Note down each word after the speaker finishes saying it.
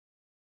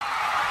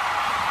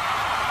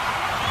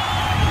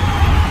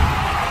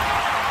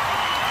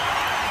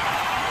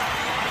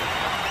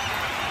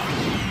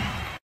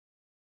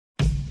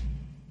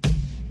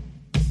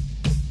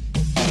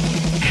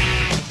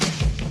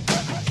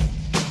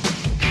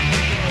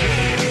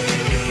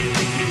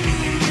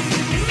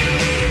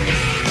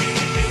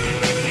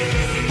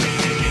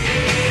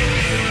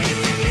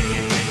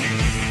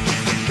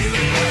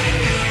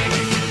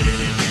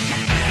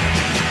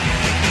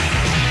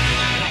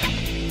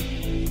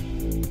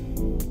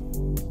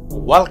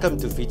Welcome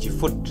to Fiji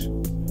Foot.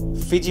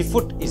 Fiji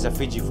Foot is a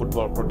Fiji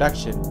football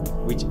production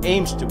which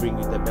aims to bring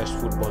you the best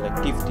football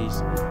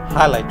activities,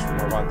 highlights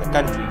from around the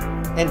country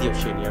and the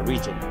Oceania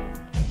region.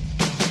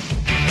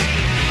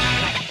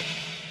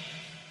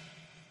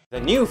 The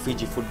new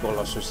Fiji Football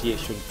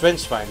Association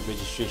transfer and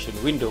registration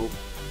window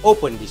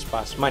opened this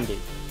past Monday.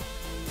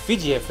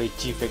 Fiji FA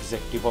Chief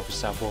Executive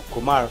Officer Bo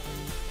Kumar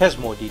has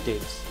more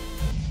details.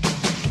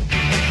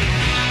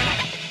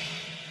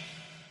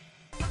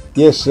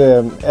 Yes,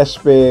 as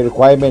per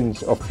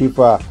requirements of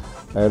FIFA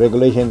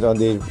regulations on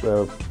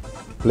the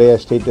player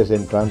status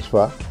and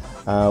transfer,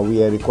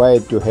 we are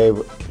required to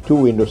have two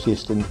window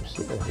systems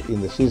in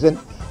the season,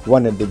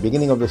 one at the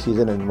beginning of the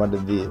season and one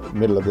at the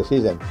middle of the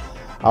season.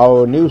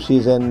 Our new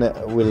season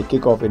will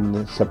kick off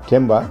in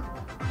September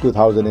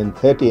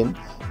 2013,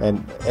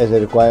 and as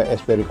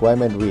per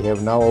requirement, we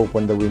have now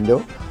opened the window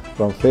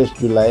from 1st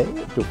July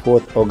to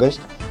 4th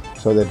August,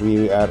 so that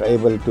we are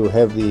able to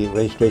have the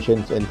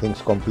registrations and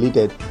things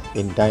completed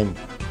in time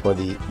for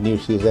the new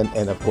season.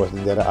 And of course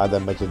there are other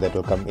matches that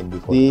will come in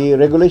before. The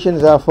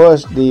regulations are: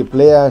 first, the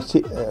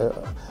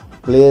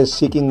players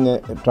seeking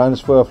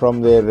transfer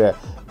from their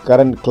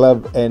current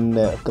club and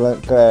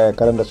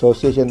current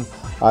association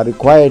are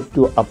required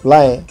to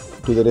apply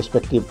to the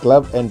respective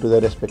club and to the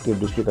respective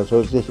district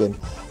association,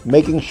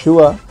 making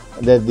sure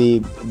that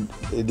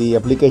the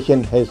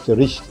application has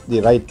reached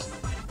the right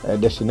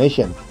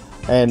destination,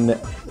 and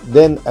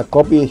then a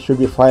copy should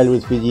be filed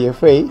with Fiji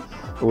FA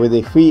with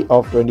a fee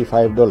of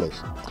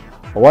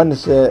 $25.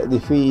 Once the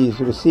fee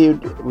is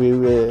received, we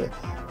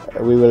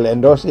will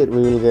endorse it,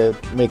 we will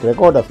make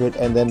record of it,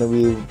 and then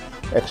we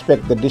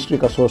expect the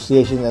district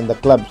association and the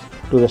clubs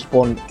to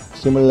respond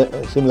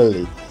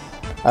similarly.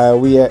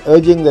 We are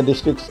urging the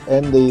districts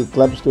and the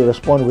clubs to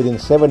respond within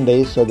 7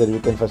 days so that we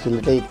can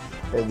facilitate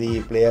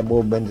the player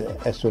movement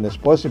as soon as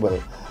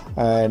possible.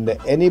 And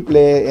any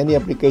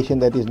application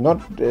that is not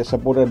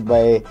supported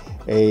by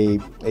a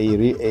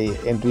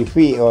entry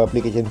fee or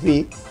application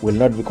fee will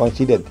not be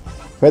considered.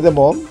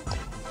 Furthermore,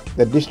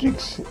 the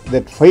districts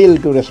that fail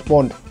to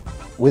respond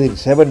within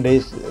 7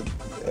 days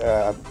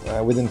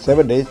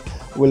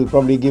will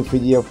probably give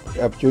Fiji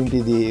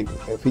opportunity, the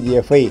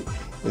Fiji FA,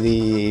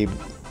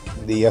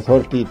 the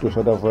authority to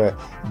sort of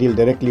deal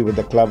directly with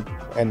the club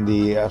and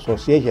the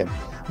association.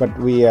 But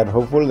we are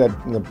hopeful that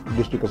the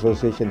district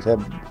associations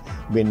have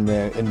been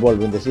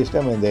involved in the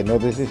system and they know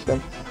the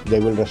system. They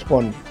will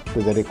respond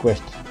to the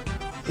request.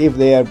 If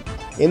they are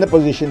in a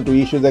position to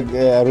issue the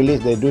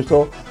release, they do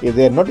so. If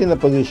they are not in a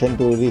position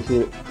to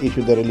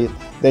issue the release,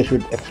 they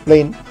should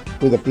explain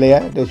to the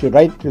player. They should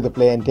write to the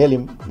player and tell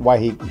him why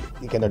he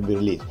cannot be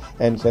released,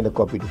 and send a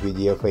copy to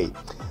Fiji FA.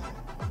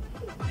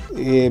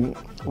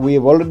 We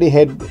have already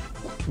had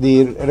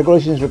the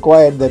regulations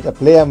required that a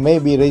player may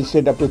be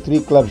registered up to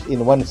 3 clubs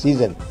in one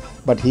season,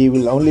 but he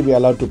will only be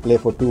allowed to play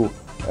for two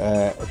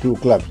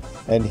clubs.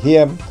 And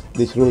here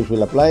these rules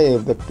will apply.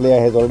 If the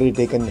player has already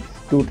taken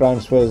 2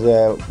 transfers,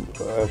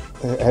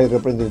 has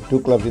represented 2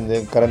 clubs in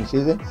the current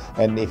season,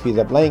 and if he is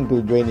applying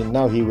to join in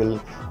now, he will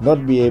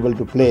not be able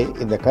to play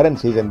in the current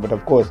season, but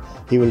of course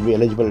he will be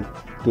eligible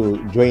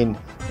to join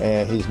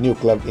his new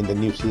club in the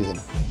new season.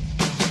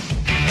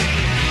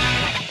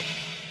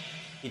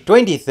 The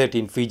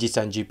 2013 Fiji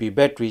Sun GP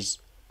Batteries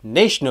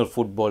National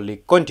Football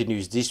League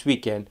continues this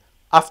weekend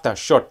after a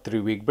short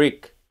 3-week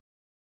break.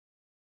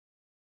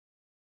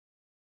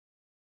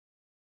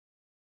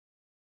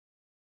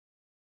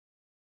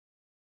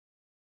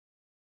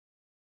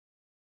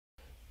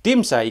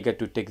 Teams are eager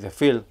to take the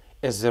field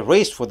as the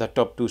race for the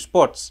top 2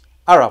 spots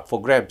are up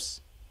for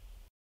grabs.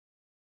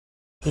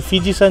 The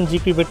Fiji Sun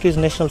GP Batteries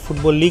National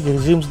Football League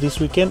resumes this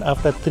weekend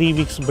after 3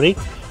 weeks break,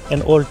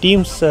 and all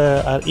teams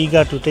are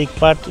eager to take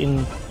part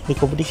in the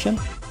competition.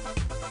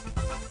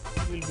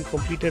 It will be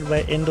completed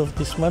by end of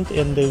this month,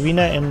 and the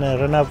winner and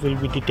runner-up will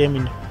be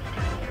determined.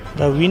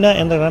 The winner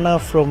and the runner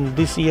from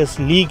this year's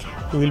league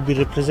will be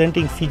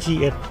representing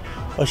Fiji at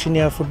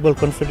Oceania Football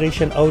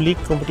Confederation Our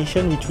League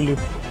competition, which will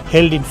be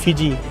held in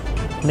Fiji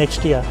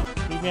next year.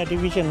 Premier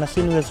Division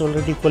Nasinu has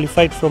already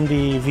qualified from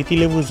the VT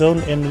level zone,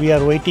 and we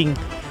are waiting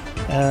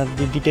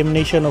the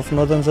determination of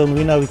Northern Zone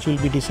winner, which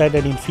will be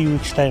decided in few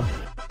weeks' time.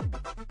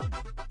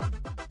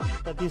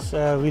 After this,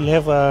 we'll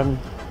have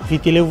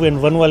VT level and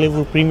Vanua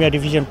level Premier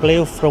Division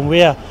playoff, from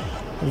where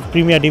the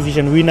Premier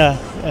Division winner,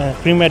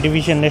 Premier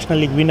Division National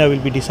League winner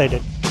will be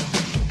decided.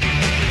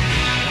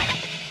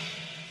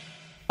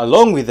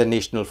 Along with the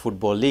National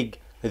Football League,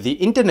 the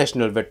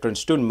International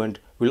Veterans Tournament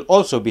will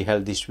also be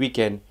held this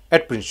weekend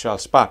at Prince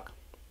Charles Park.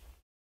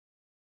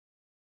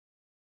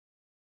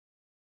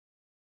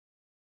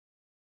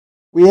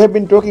 We have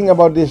been talking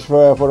about this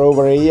for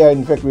over a year.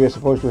 In fact, we were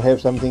supposed to have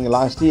something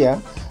last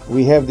year.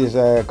 We have this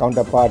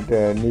counterpart,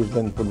 New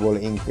Zealand Football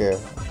Inc.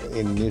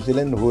 In New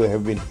Zealand, who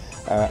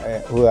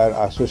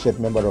are associate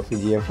member of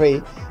Fiji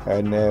FA,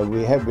 and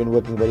we have been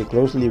working very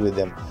closely with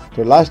them.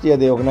 So last year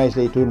they organized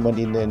a tournament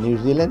in New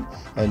Zealand,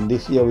 and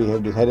this year we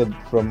have decided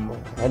from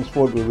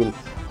henceforth we will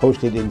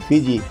host it in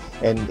Fiji,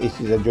 and it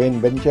is a joint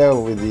venture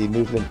with the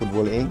New Zealand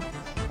Football Inc.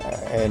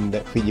 and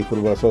Fiji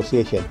Football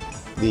Association.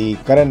 The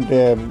current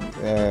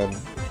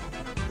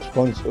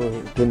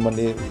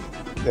tournament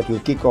that will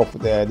kick off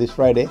this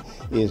Friday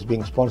is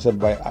being sponsored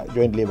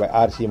jointly by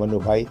RC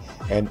Manubhai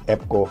and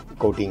EPCO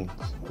Coatings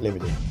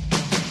Limited.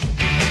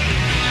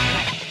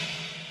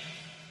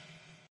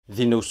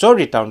 The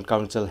Nusori Town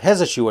Council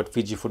has assured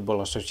Fiji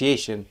Football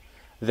Association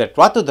that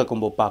Ratu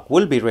Dakombo Park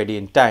will be ready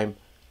in time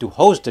to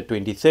host the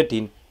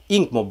 2013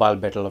 Ink Mobile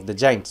Battle of the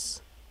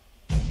Giants.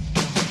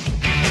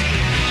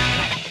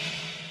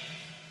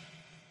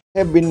 I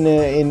have been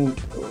in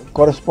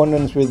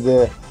correspondence with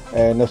the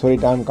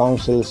Nusori Town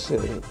Council's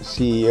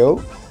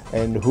CEO,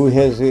 and who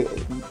has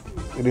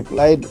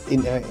replied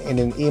in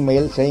an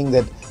email saying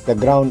that the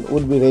ground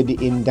would be ready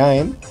in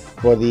time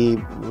for the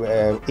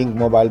Ink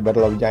Mobile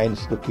Battle of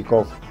Giants to kick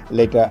off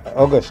later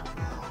August.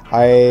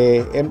 I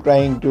am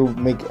trying to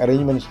make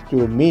arrangements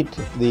to meet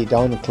the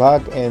town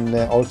clerk, and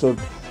also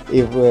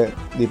if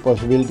the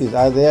possibilities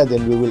are there,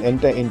 then we will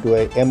enter into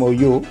a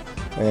MOU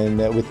and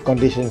with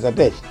conditions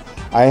attached.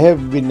 I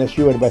have been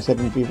assured by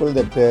certain people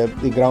that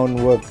the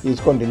groundwork is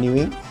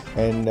continuing,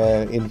 and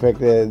in fact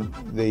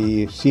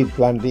the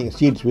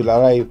seeds will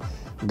arrive,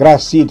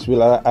 grass seeds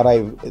will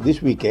arrive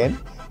this weekend,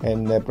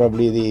 and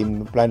probably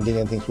the planting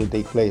and things will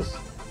take place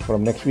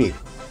from next week.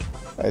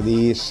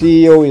 The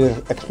CEO is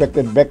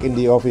expected back in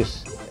the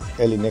office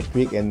early next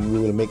week, and we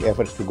will make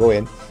efforts to go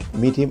and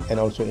meet him and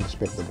also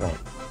inspect the ground.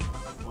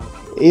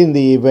 In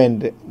the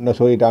event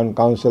Nusori Town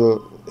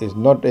Council is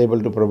not able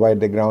to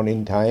provide the ground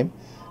in time,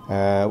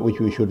 which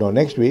we should know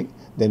next week,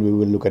 then we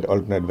will look at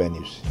alternate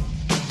venues.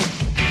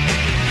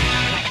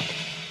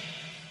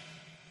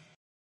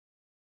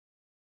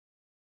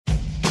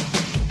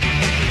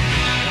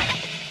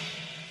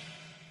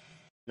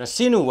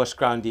 Nasinu was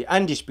crowned the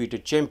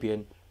undisputed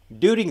champion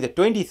during the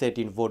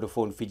 2013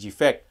 Vodafone Fiji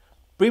FAC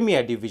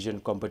Premier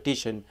Division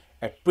competition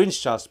at Prince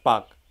Charles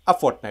Park a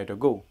fortnight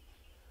ago.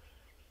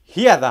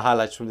 Here are the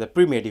highlights from the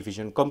Premier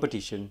Division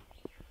competition.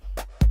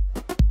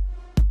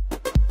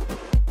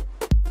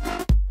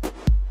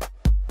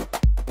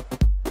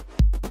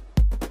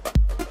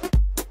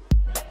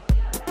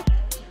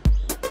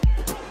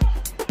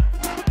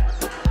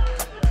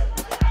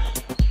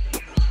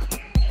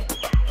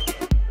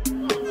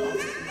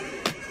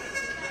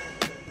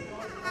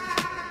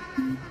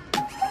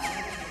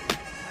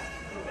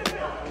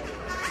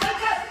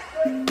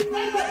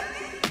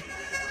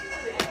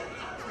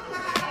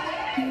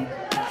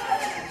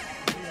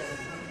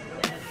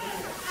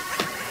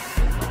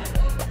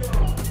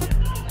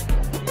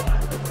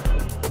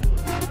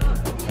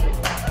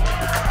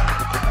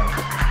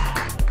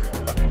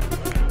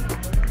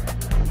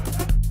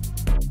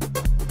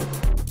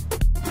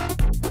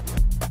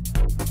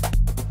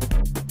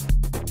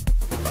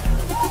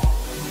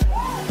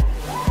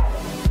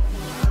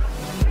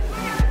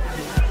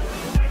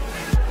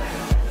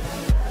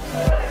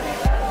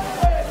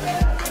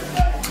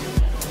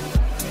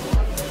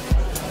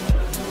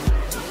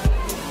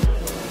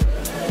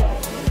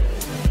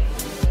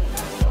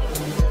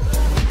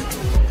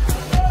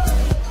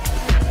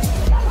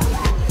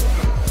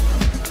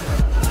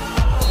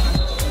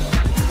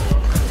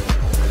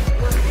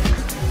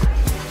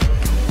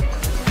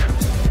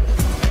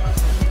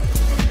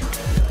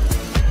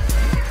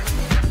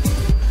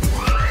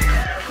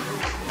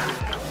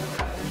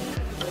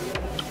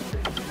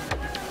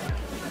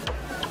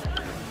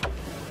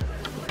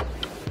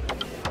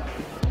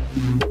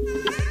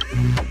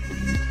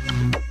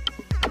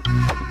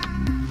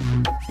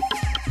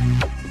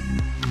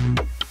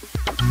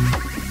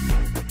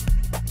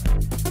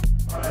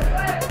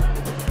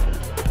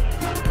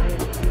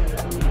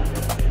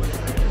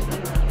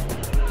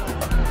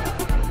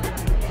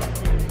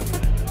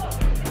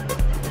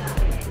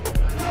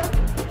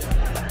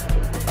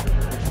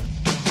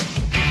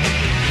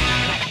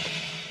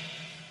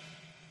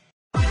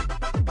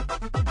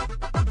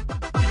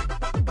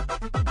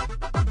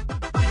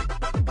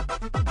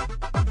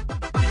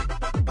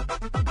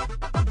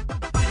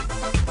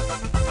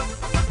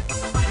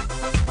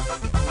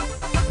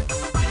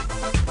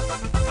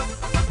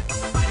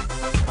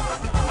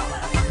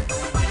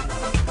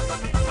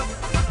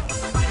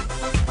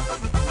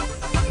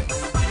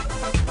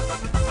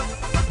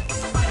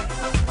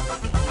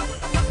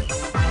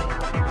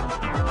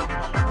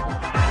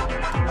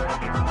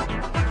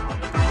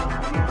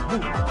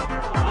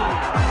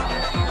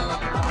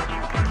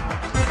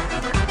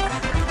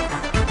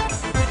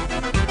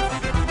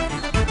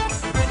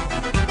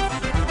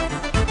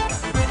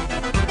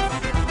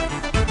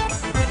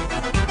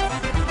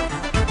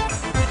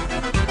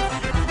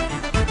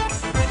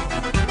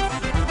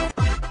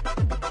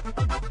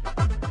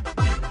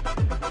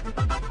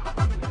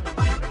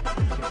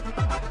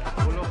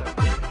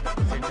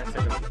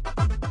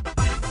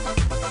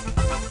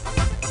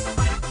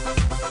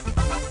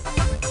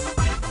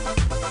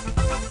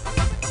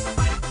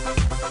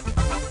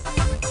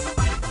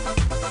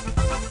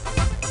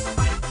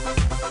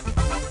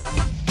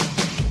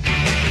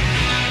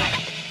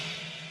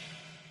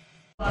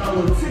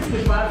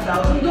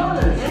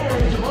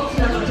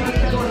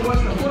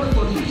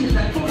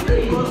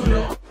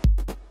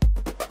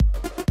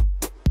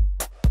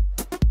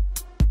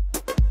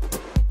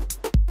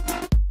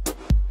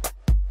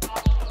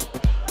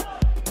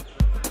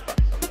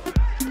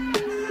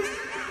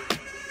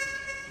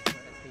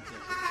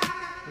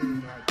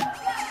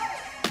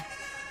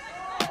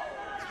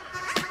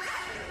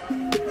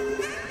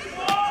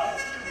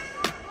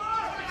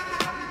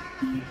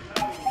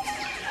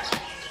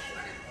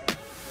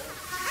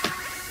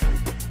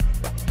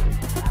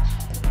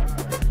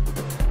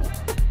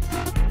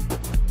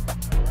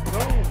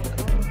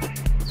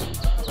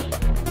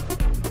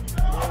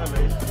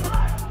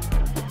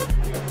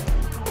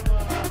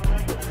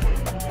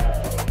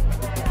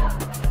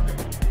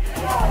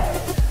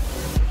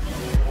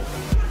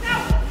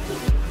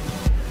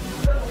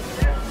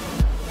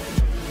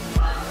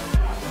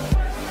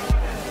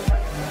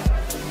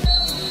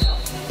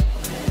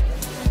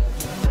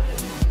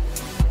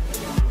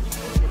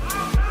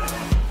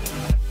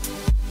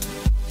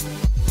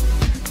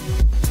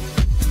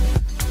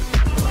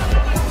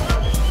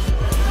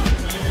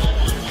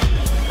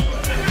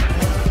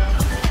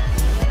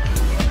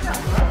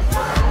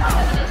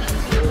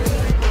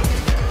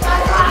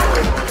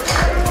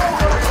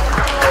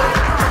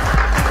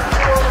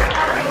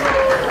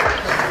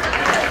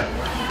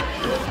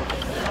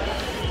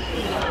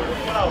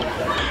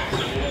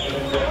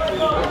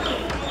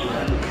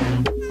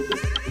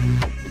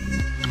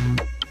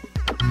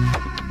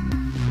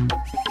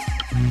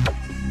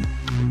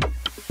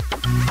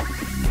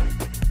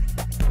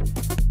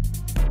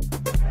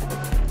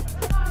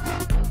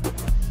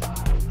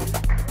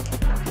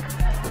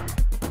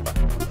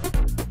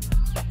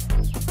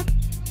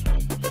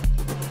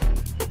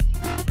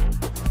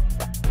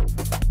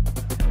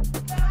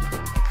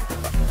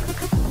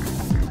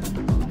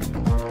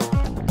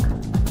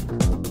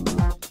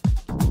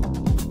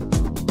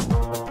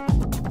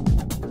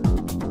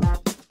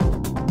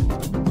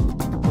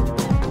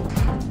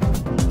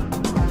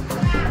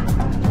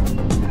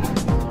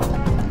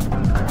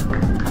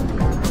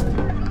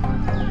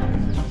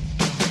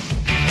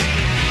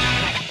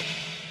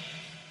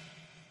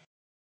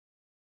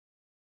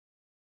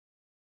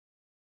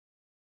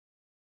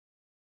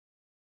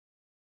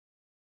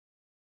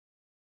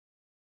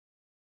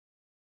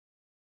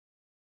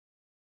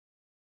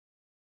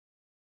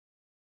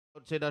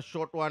 Outside a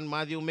short one,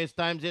 Matthew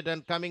mistimes it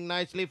and coming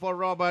nicely for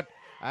Robert.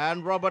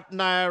 And Robert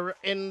Nair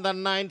in the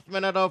 9th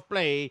minute of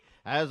play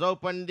has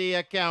opened the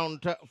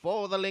account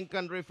for the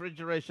Lincoln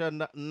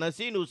Refrigeration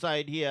Nasinu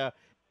side here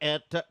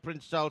at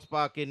Prince Charles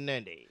Park in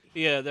Nandi.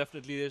 Yeah,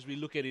 definitely. As we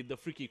look at it, the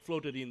free kick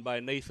floated in by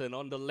Nathan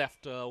on the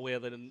left where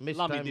the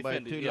Lamy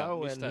defended.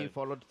 And he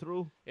followed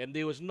through. And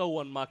there was no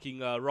one marking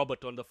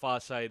Robert on the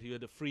far side. He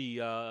had a free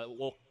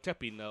walk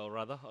tap-in,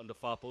 rather, on the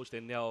far post.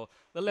 And now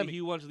the Lamy,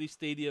 he wants this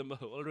stadium.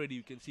 Already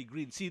you can see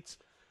green seats.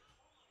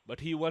 But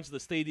he wants the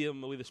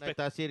stadium with a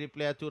spectacular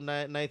player to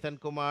Nathan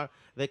Kumar.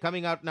 They're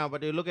coming out now,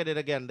 but you look at it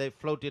again. They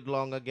floated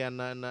long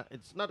again, and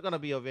it's not going to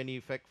be of any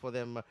effect for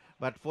them.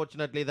 But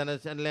fortunately,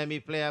 the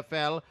Lamy player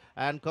fell,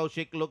 and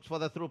Kaushik looks for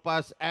the through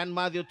pass, and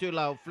Matthew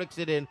Tuilau flicks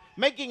it in,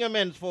 making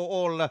amends for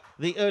all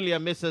the earlier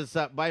misses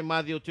by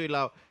Matthew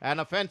Tuilau. An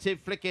offensive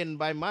flick in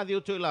by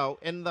Matthew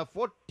Tuilau in the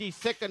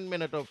 42nd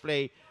minute of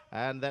play.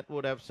 And that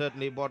would have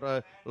certainly brought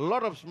a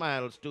lot of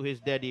smiles to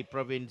his daddy,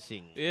 Praveen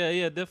Singh.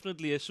 Yeah,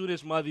 definitely. As soon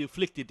as Matthew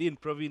flicked it in,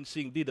 Praveen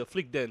Singh did a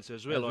flick dance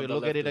as well. As we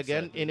look at it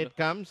again, side, in it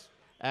comes.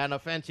 And a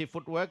fancy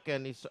footwork.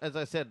 And as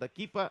I said, the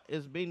keeper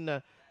has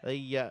been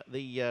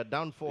the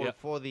downfall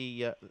for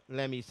the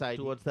Lamy side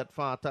towards that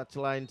far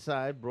touchline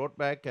side. Brought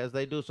back as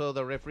they do so.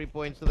 The referee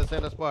points to the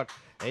center spot.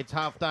 It's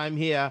half-time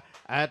here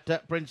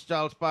at Prince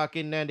Charles Park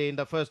in Nandi in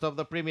the first of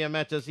the premier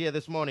matches here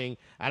this morning.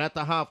 And at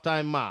the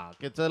half-time mark,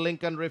 it's a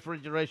Lincoln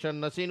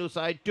Refrigeration Nasinu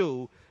side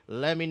 2,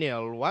 Lamy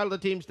 0. While the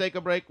teams take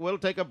a break, we'll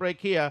take a break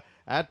here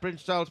at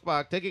Prince Charles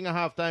Park. Taking a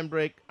half-time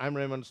break, I'm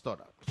Raymond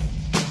Stoddart.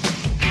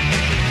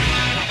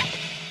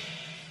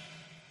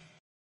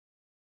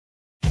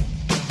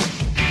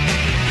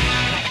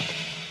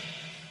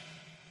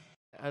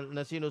 And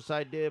Nasinu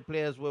side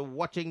players were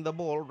watching the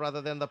ball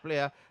rather than the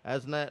player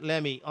as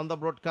Lamy on the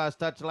broadcast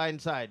touchline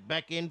side.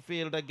 Back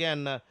infield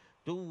again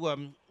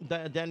to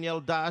Daniel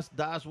Das.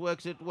 Das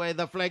works it way.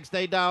 The flag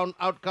stay down.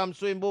 Out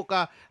comes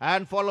Swimbuka.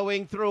 And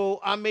following through,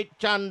 Amit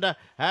Chand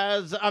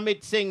as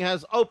Amit Singh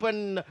has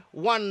opened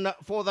one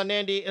for the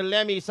Nandi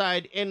Lamy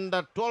side in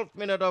the 12th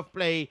minute of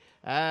play.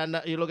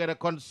 And you look at a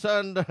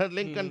concerned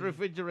Lincoln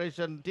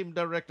Refrigeration team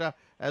director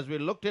as we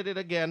looked at it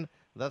again.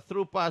 The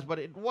through pass, but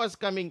it was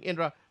coming in.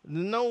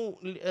 No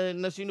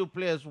Nasinu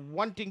players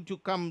wanting to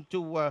come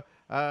to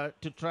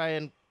try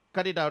and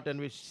cut it out, and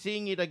we're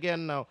seeing it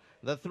again now.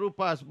 The through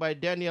pass by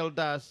Daniel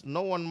Das,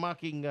 no one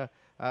marking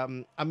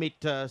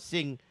Amit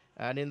Singh,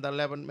 and in the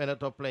 11th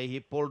minute of play,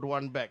 he pulled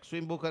one back.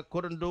 Swimbuka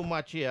couldn't do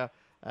much here,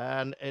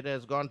 and it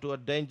has gone to a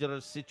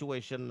dangerous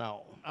situation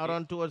now. Out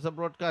on towards the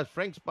broadcast.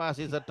 Frank's pass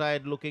is a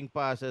tired-looking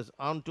pass, as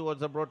on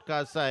towards the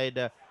broadcast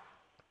side,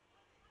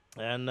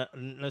 and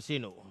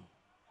Nasinu.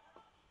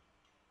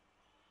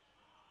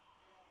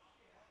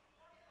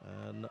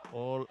 And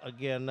all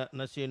again,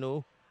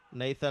 Nasinu.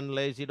 Nathan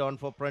lays it on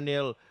for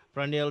Pranil.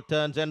 Pranil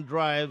turns and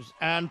drives,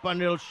 and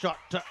Pranil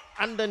shot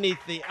underneath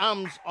the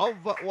arms of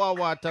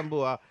Wawa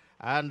Tambua.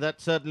 And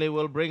that certainly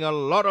will bring a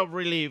lot of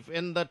relief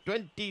in the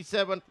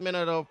 27th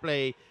minute of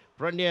play.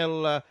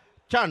 Pranil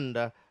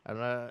Chand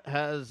and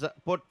has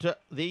put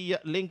the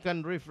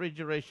Lincoln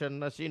Refrigeration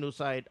Nasinu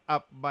side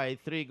up by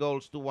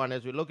 3-1.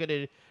 As we look at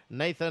it,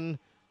 Nathan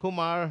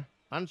Kumar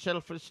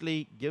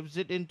unselfishly gives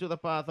it into the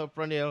path of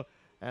Pranil,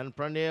 and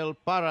Pranil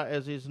Para,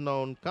 as is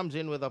known, comes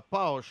in with a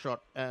power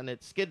shot, and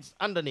it skids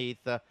underneath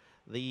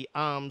the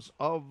arms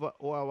of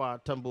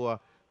Wawa Tambua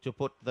to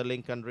put the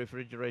Lincoln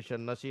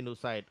Refrigeration Nasinu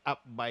side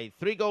up by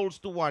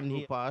 3-1.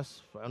 He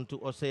pass onto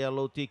Osea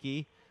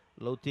Lotiki.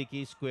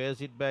 Lotiki squares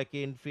it back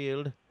in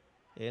field.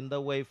 In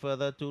the way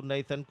further to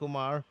Nathan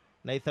Kumar.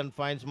 Nathan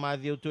finds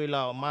Matthew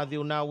Tuilau.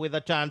 Matthew now with a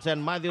chance,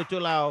 and Matthew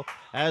Tuilau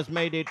has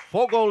made it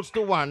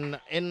 4-1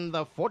 in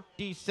the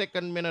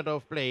 42nd minute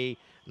of play.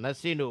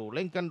 Nasinu,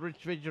 Lincoln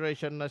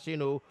Refrigeration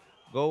Nasinu,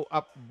 go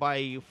up by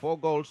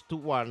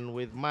 4-1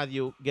 with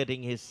Matthew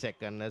getting his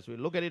second. As we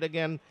look at it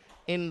again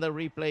in the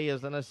replay,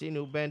 as the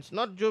Nasinu bench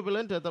not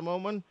jubilant at the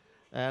moment,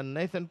 and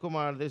Nathan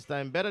Kumar this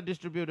time better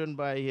distributed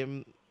by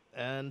him,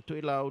 and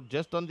Tuilau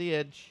just on the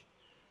edge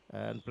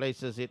and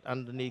places it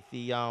underneath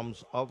the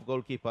arms of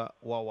goalkeeper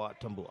Wawa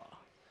Tambua.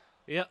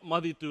 Yeah,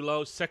 Madhi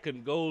Tulau's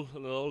second goal,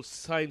 all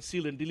signed,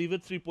 sealed and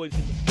delivered, 3 points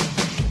in the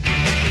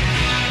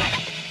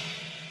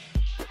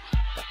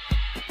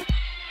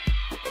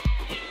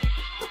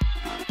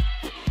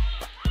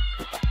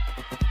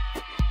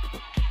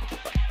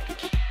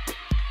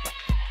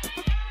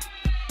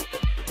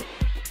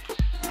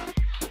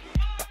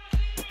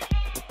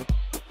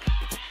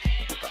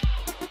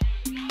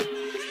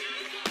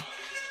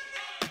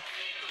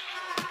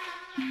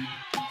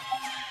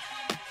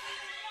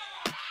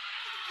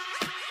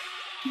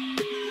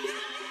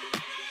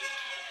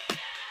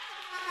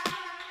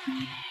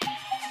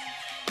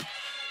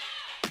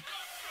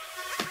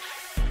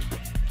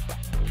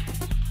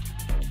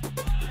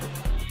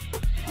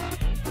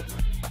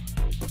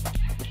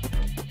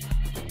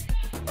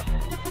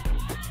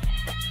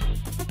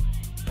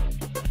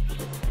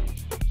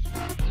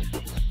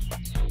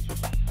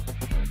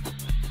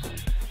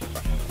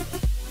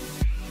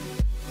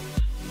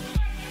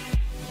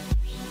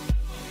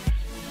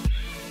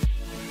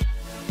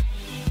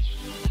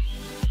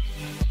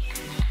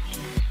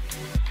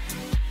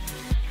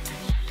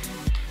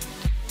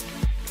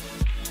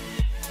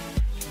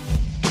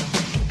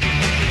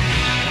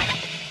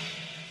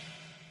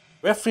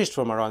Referees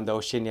from around the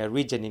Oceania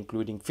region,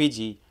 including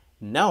Fiji,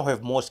 now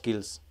have more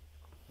skills.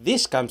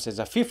 This comes as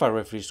a FIFA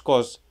referees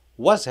course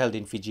was held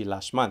in Fiji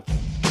last month.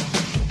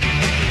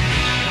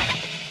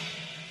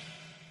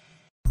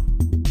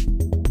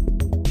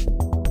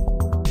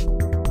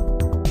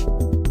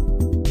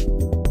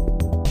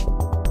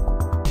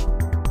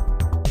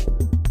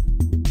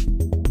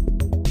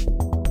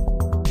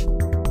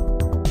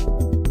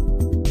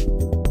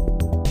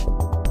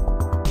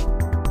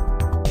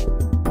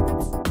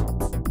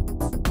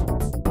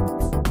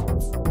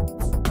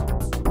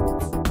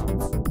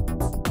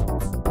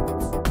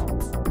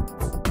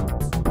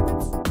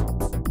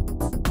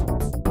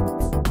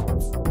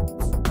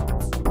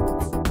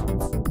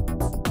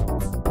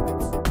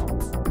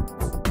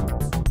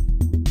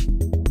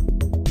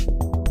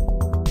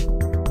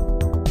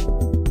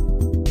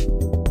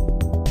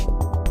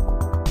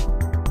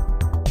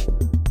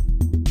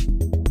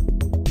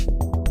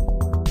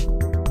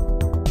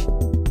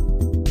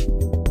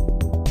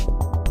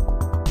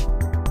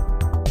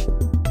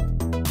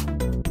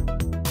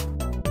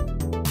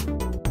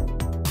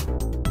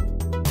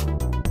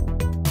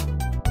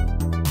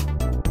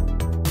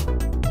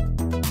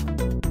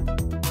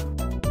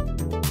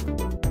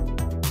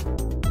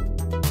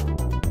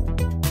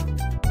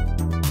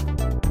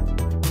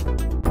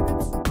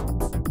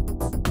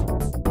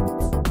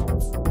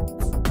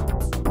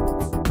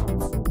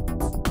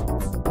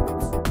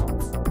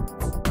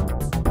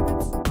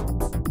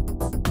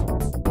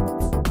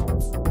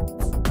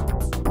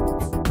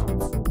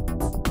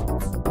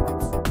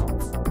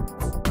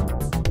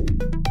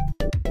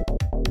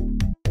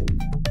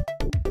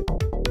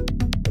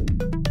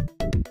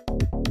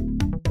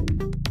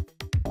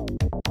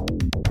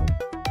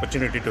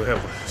 Opportunity to have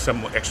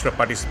some extra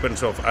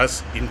participants of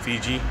us in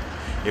Fiji.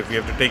 If we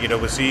have to take it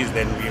overseas,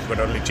 then we've got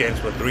only chance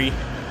for 3.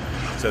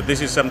 So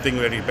this is something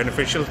very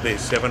beneficial.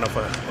 There's 7 of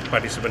our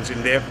participants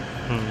in there.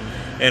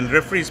 And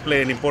referees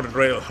play an important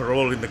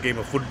role in the game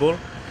of football.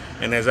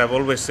 And as I've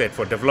always said,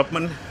 for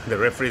development, the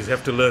referees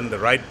have to learn the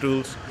right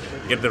tools,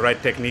 get the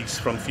right techniques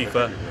from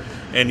FIFA,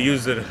 and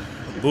use the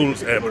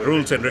rules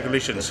and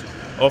regulations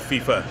of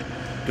FIFA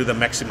to the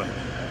maximum.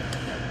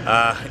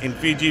 In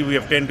Fiji, we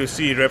have tend to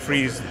see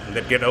referees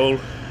that get old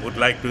would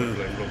like to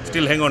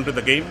still hang on to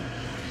the game,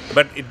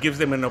 but it gives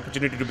them an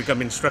opportunity to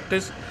become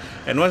instructors.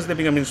 And once they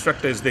become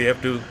instructors, they have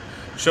to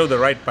show the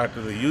right part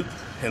to the youth,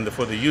 and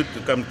for the youth to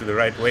come to the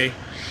right way.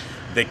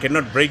 They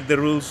cannot break the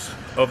rules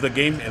of the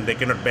game, and they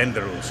cannot bend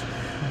the rules.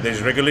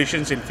 There's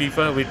regulations in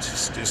FIFA which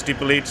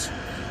stipulates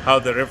how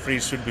the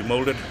referees should be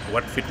molded,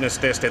 what fitness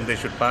test and they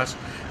should pass,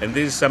 and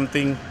this is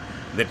something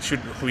that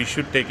we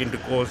should take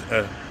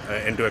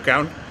into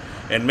account,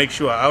 and make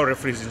sure our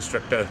referees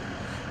instructor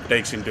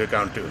takes into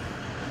account too.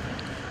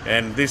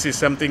 And this is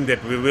something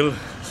that we will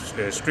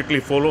strictly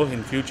follow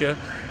in future,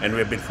 and we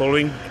have been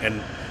following,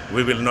 and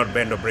we will not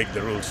bend or break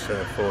the rules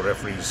for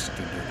referees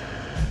to do.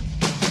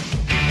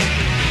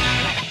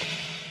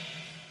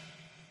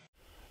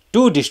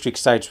 2 district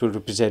sides will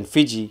represent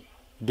Fiji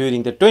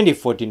during the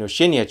 2014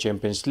 Oceania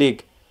Champions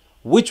League,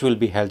 which will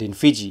be held in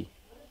Fiji.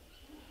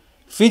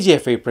 Fiji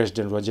FA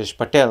President Rajesh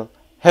Patel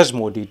has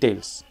more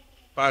details.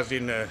 Passed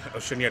in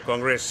Oceania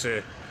Congress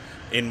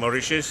in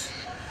Mauritius.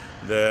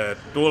 The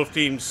 12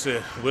 teams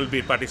will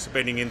be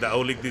participating in the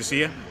O-League this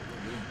year.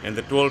 And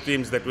the 12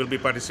 teams that will be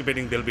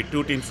participating, there will be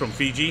 2 teams from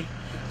Fiji.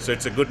 So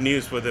it's a good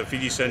news for the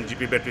Fiji Sun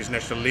GP Batteries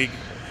National League.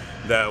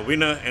 The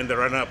winner and the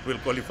runner-up will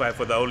qualify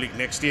for the O-League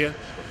next year.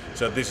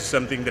 So this is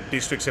something that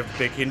districts have to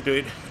take into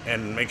it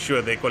and make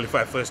sure they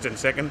qualify first and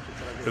second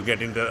to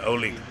get into the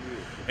O-League.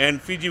 And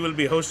Fiji will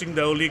be hosting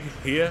the O-League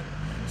here.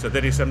 So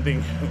that is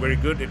something very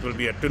good. It will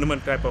be a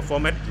tournament type of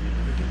format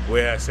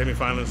where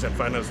semi-finals and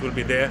finals will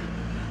be there.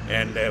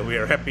 And we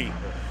are happy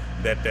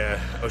that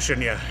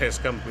Oceania has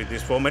come with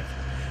this format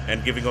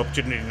and giving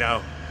opportunity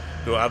now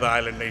to other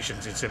island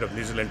nations instead of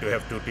New Zealand to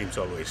have 2 teams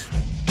always.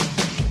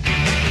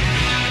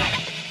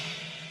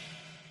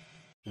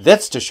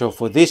 That's the show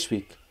for this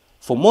week.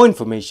 For more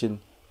information,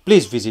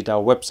 please visit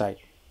our website.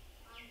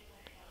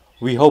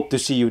 We hope to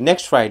see you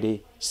next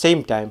Friday,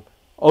 same time,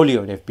 only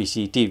on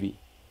FBC TV.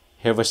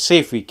 Have a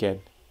safe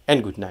weekend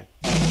and good night.